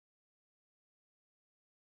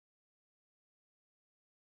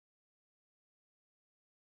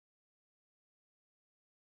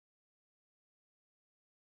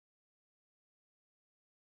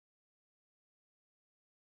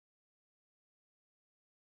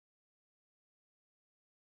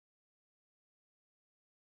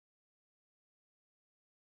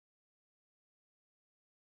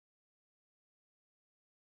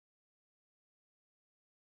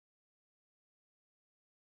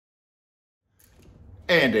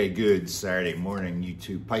And a good Saturday morning,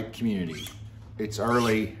 YouTube pipe community. It's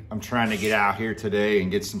early. I'm trying to get out here today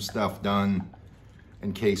and get some stuff done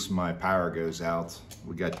in case my power goes out.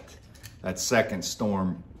 We got that second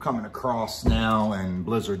storm coming across now and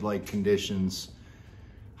blizzard-like conditions.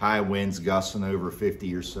 High winds gusting over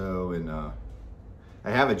 50 or so. And I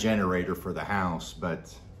have a generator for the house,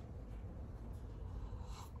 but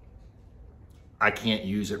I can't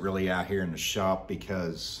use it really out here in the shop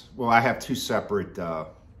because, well, I have two separate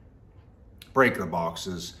breaker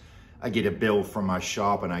boxes. I get a bill from my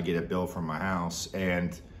shop and I get a bill from my house.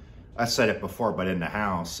 And I said it before, but in the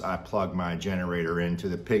house, I plug my generator into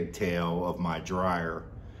the pigtail of my dryer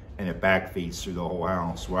and it backfeeds through the whole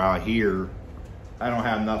house. Well, out here, I don't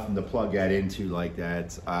have nothing to plug that into like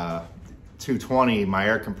that. 220, my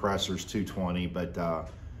air compressor is 220, but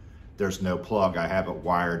there's no plug. I have it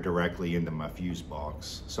wired directly into my fuse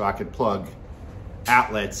box. So I could plug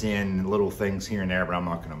outlets in, little things here and there, but I'm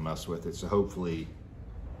not gonna mess with it. So hopefully,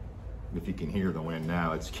 if you can hear the wind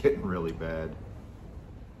now, it's getting really bad.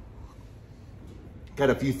 Got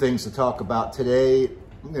a few things to talk about today.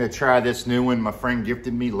 I'm gonna try this new one my friend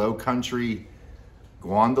gifted me, Country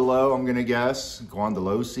Guendalose, I'm gonna guess.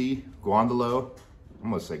 Guendalose. I'm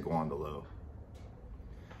gonna say Guendalose.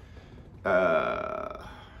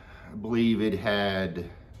 I believe it had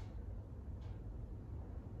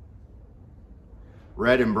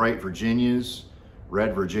red and bright Virginias,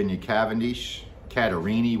 red Virginia Cavendish,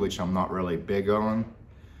 Catarini, which I'm not really big on,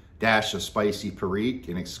 dash of spicy Perique,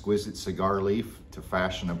 an exquisite cigar leaf to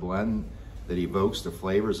fashion a blend that evokes the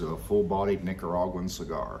flavors of a full-bodied Nicaraguan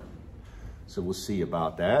cigar. So we'll see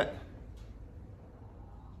about that.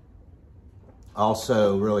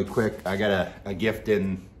 Also, really quick, I got a gift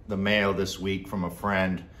in the mail this week from a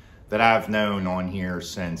friend that I've known on here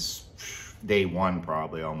since day one,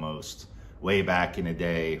 probably almost. Way back in the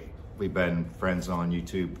day. We've been friends on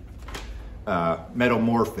YouTube.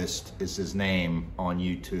 Metamorphist is his name on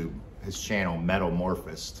YouTube. His channel,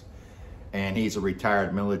 Metamorphist. And he's a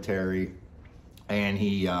retired military. And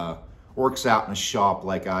he works out in a shop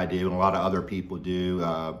like I do and a lot of other people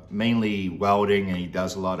do. Mainly welding, and he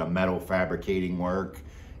does a lot of metal fabricating work.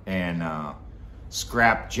 And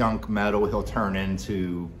scrap junk metal he'll turn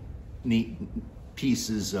into neat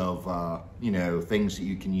pieces of, you know, things that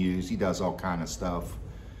you can use. He does all kind of stuff.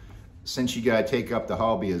 Since you gotta take up the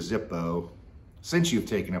hobby of Zippo, since you've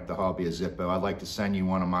taken up the hobby of Zippo, I'd like to send you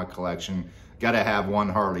one of my collection. Gotta have one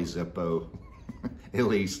Harley Zippo, at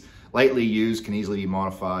least. Lightly used, can easily be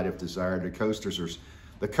modified if desired. The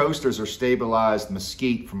coasters are stabilized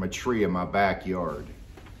mesquite from a tree in my backyard.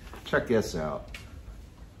 Check this out.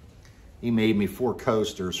 He made me 4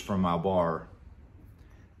 coasters from my bar.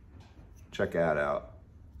 Check that out.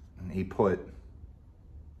 And he put,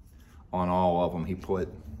 on all of them, he put,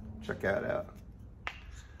 check that out.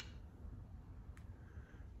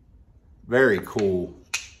 Very cool.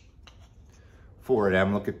 4 of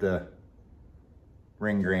them. Look at the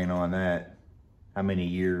ring grain on that. How many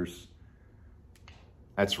years?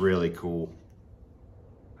 That's really cool.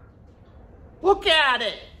 Look at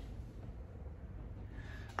it.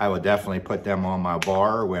 I would definitely put them on my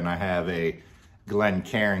bar when I have a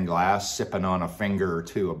Glencairn glass sipping on a finger or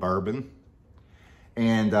two of bourbon.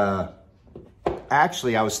 And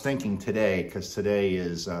actually I was thinking today, because today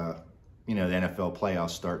is, you know, the NFL playoffs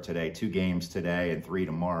start today. 2 games today and 3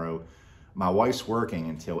 tomorrow. My wife's working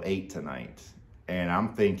until 8 tonight. And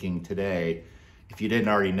I'm thinking today, if you didn't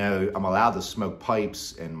already know, I'm allowed to smoke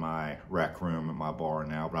pipes in my rec room at my bar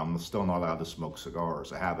now, but I'm still not allowed to smoke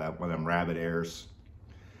cigars. I have that one of them rabbit airs.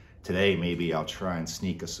 Today, maybe I'll try and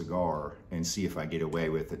sneak a cigar and see if I get away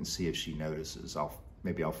with it and see if she notices.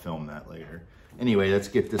 Maybe I'll film that later. Anyway, let's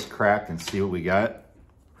get this cracked and see what we got.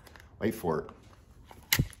 Wait for it.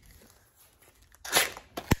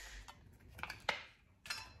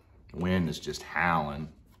 The wind is just howling.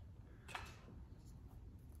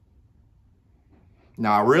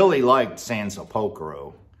 Now, I really liked San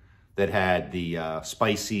Sepolcro that had the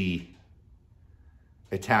spicy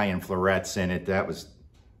Italian florets in it.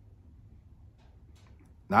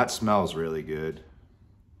 That smells really good.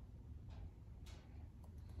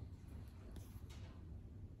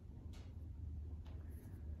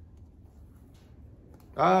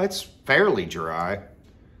 It's fairly dry.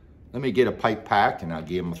 Let me get a pipe pack and I'll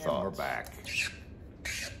give them a thought. We're back.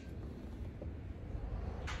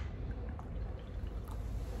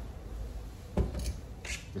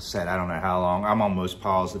 Just said, I don't know how long. I'm almost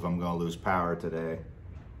positive I'm gonna lose power today.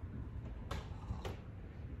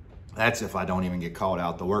 That's if I don't even get called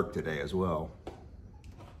out to work today as well.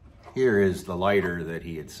 Here is the lighter that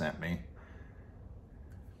he had sent me.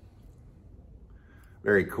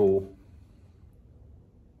 Very cool.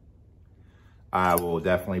 I will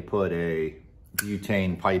definitely put a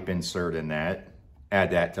butane pipe insert in that,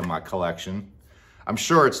 add that to my collection. I'm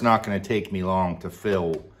sure it's not going to take me long to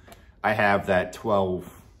fill. I have that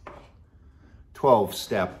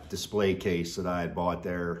 12-step display case that I had bought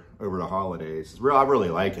there over the holidays. I really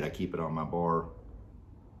like it. I keep it on my bar.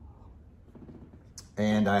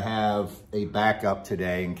 And I have a backup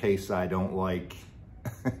today in case I don't like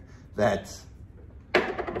that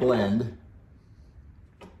blend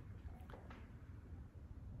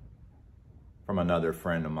from another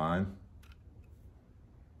friend of mine.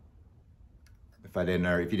 If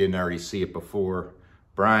you didn't already see it before,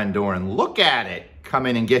 Brian Doran, look at it. Come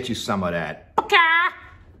in and get you some of that. Okay.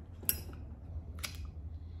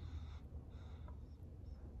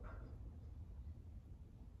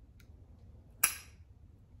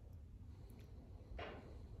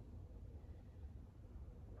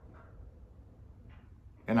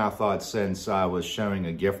 And I thought, since I was showing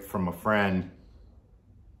a gift from a friend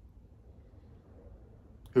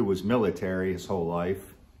who was military his whole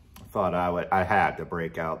life, I thought I had to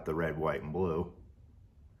break out the red, white, and blue.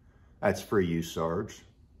 That's for you, Sarge.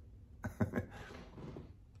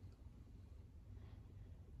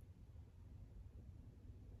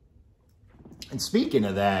 And speaking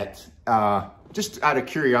of that, just out of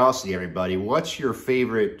curiosity, everybody, what's your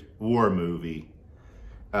favorite war movie?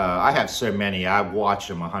 I have so many. I watch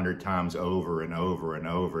them 100 times over and over and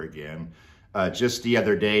over again. Just the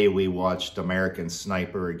other day, we watched American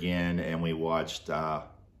Sniper again, and we watched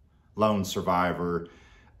Lone Survivor.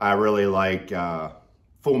 I really like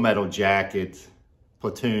Full Metal Jacket,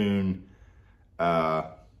 Platoon.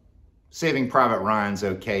 Saving Private Ryan's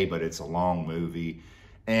okay, but it's a long movie.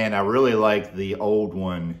 And I really like the old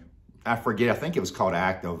one. I forget, I think it was called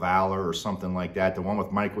Act of Valor or something like that. The one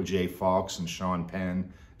with Michael J. Fox and Sean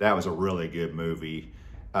Penn. That was a really good movie.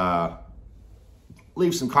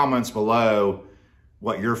 Leave some comments below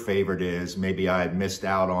what your favorite is. Maybe I had missed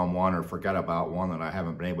out on one or forgot about one that I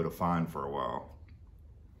haven't been able to find for a while.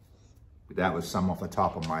 But that was some off the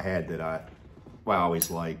top of my head that I always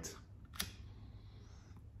liked.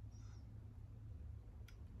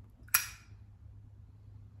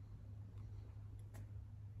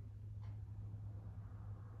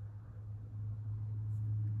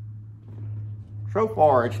 So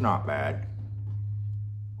far, it's not bad.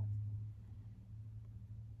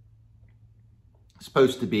 It's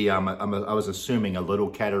supposed to be, I was assuming a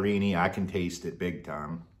little Catarini. I can taste it big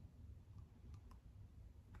time.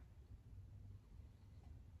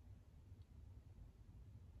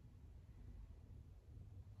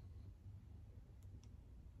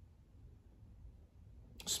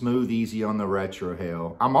 Smooth, easy on the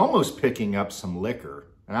retrohale. I'm almost picking up some liquor,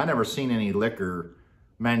 and I never seen any liquor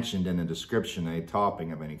mentioned in the description, a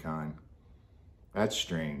topping of any kind. That's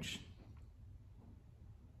strange.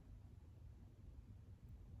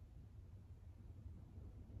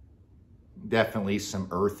 Definitely some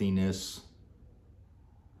earthiness.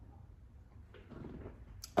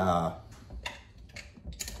 Like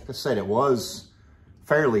I said, it was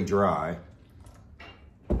fairly dry.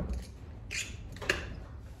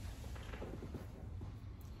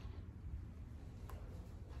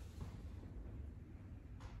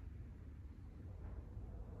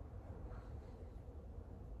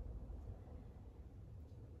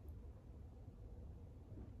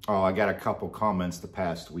 Oh, I got a couple comments the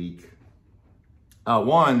past week.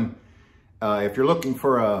 One, if you're looking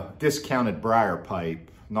for a discounted briar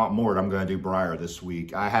pipe, not Mort, I'm going to do briar this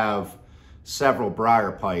week. I have several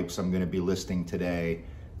briar pipes I'm going to be listing today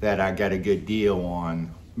that I got a good deal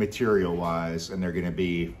on material-wise, and they're going to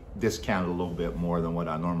be discounted a little bit more than what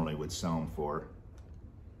I normally would sell them for.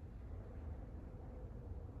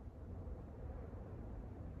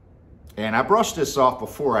 And I brushed this off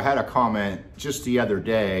before. I had a comment just the other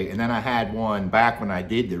day, and then I had one back when I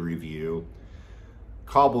did the review.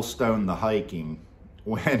 Cobblestone the hiking.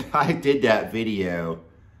 When I did that video,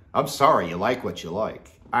 I'm sorry, you like what you like.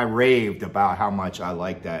 I raved about how much I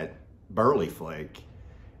like that burley flake.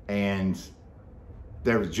 And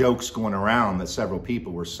there were jokes going around that several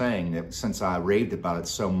people were saying that since I raved about it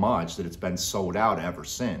so much that it's been sold out ever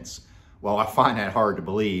since. Well, I find that hard to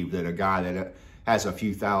believe that a guy that has a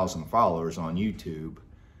few thousand followers on YouTube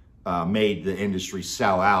made the industry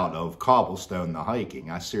sell out of Cobblestone the hiking.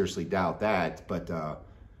 I seriously doubt that, but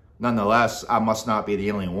nonetheless, I must not be the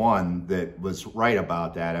only one that was right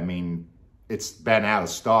about that. I mean, it's been out of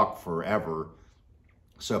stock forever,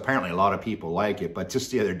 so apparently a lot of people like it. But just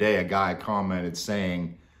the other day, a guy commented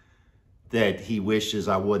saying that he wishes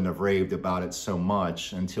I wouldn't have raved about it so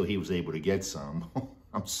much until he was able to get some.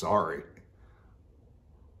 I'm sorry.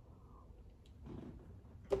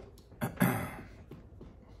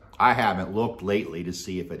 I haven't looked lately to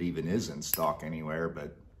see if it even is in stock anywhere,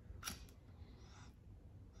 but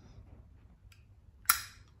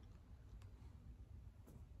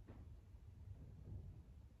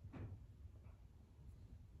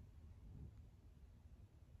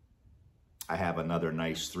I have another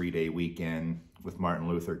nice 3-day weekend with Martin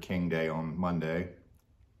Luther King Day on Monday,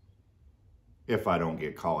 if I don't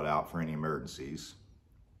get called out for any emergencies.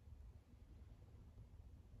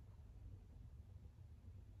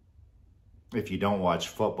 If you don't watch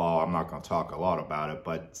football, I'm not going to talk a lot about it,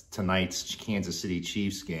 but tonight's Kansas City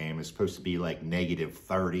Chiefs game is supposed to be like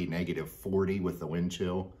 -30, -40 with the wind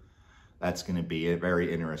chill. That's going to be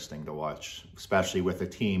very interesting to watch, especially with a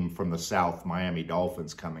team from the South, Miami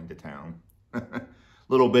Dolphins, coming to town.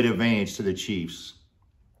 Little bit of advantage to the Chiefs.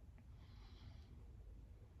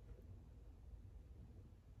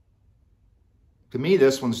 To me,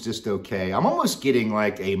 this one's just okay. I'm almost getting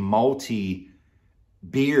like a malty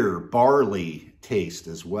beer barley taste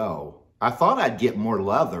as well. I thought I'd get more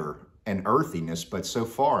leather and earthiness, but so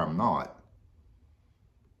far I'm not.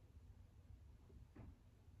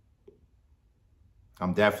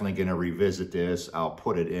 I'm definitely going to revisit this. I'll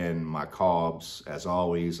put it in my cobs as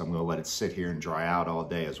always. I'm going to let it sit here and dry out all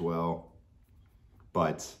day as well.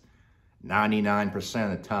 But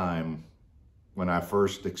 99% of the time, when I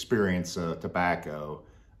first experience tobacco,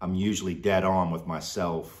 I'm usually dead on with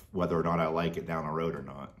myself, whether or not I like it down the road or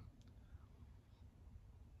not.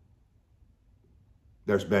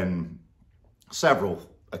 There's been several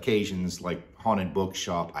occasions, like Haunted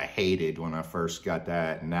Bookshop, I hated when I first got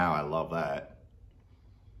that, and now I love that.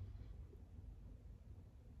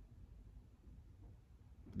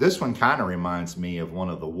 This one kind of reminds me of one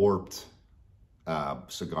of the Warped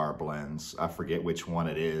cigar blends. I forget which one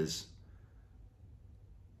it is.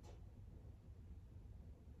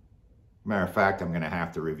 Matter of fact, I'm going to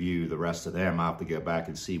have to review the rest of them. I'll have to go back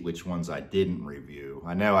and see which ones I didn't review.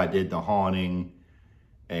 I know I did the Haunting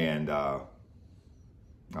and, oh,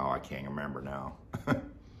 I can't remember now.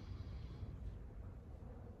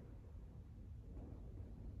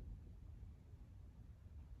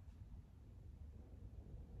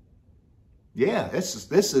 Yeah, this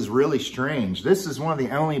is really strange. This is one of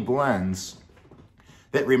the only blends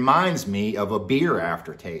that reminds me of a beer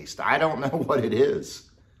aftertaste. I don't know what it is.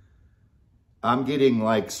 I'm getting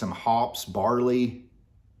like some hops, barley.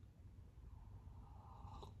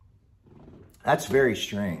 That's very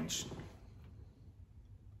strange.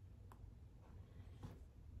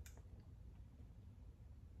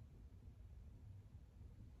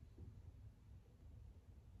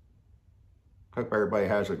 Hope everybody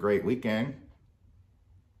has a great weekend.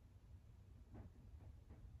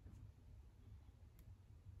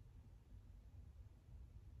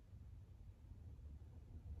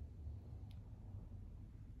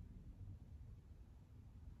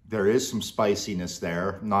 There is some spiciness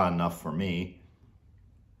there, not enough for me.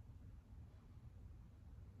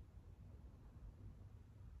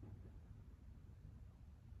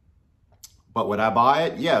 But would I buy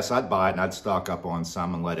it? Yes, I'd buy it and I'd stock up on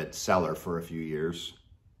some and let it cellar for a few years.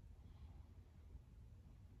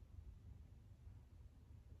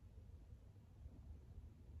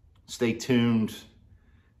 Stay tuned.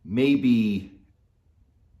 Maybe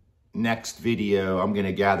next video, I'm going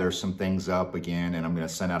to gather some things up again and I'm going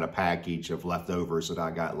to send out a package of leftovers that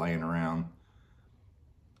I got laying around.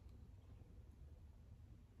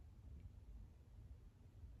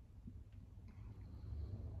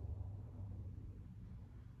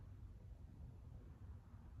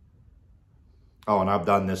 Oh, and I've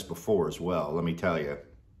done this before as well, let me tell you.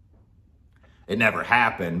 It never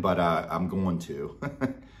happened, but I'm going to.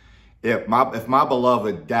 If my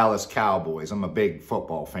beloved Dallas Cowboys, I'm a big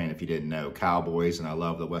football fan if you didn't know, Cowboys, and I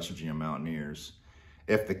love the West Virginia Mountaineers.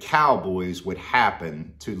 If the Cowboys would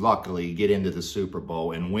happen to luckily get into the Super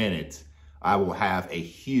Bowl and win it, I will have a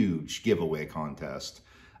huge giveaway contest.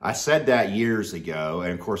 I said that years ago,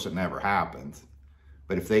 and of course it never happened.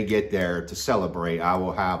 But if they get there to celebrate, I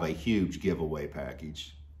will have a huge giveaway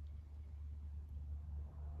package.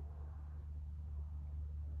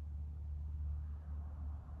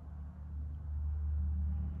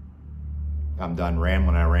 I'm done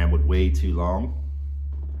rambling. I rambled way too long.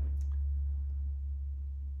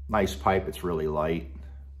 Nice pipe. It's really light.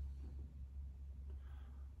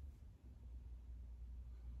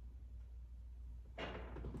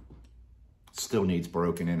 Still needs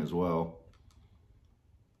broken in as well.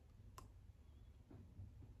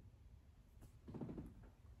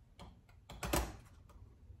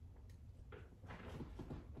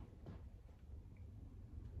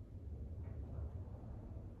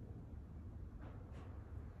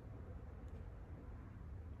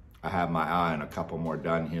 I have my eye on a couple more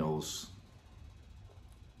Dunhills,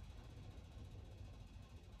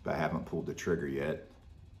 but I haven't pulled the trigger yet.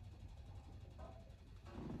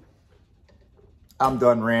 I'm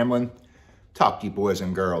done rambling. Talk to you boys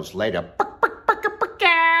and girls later.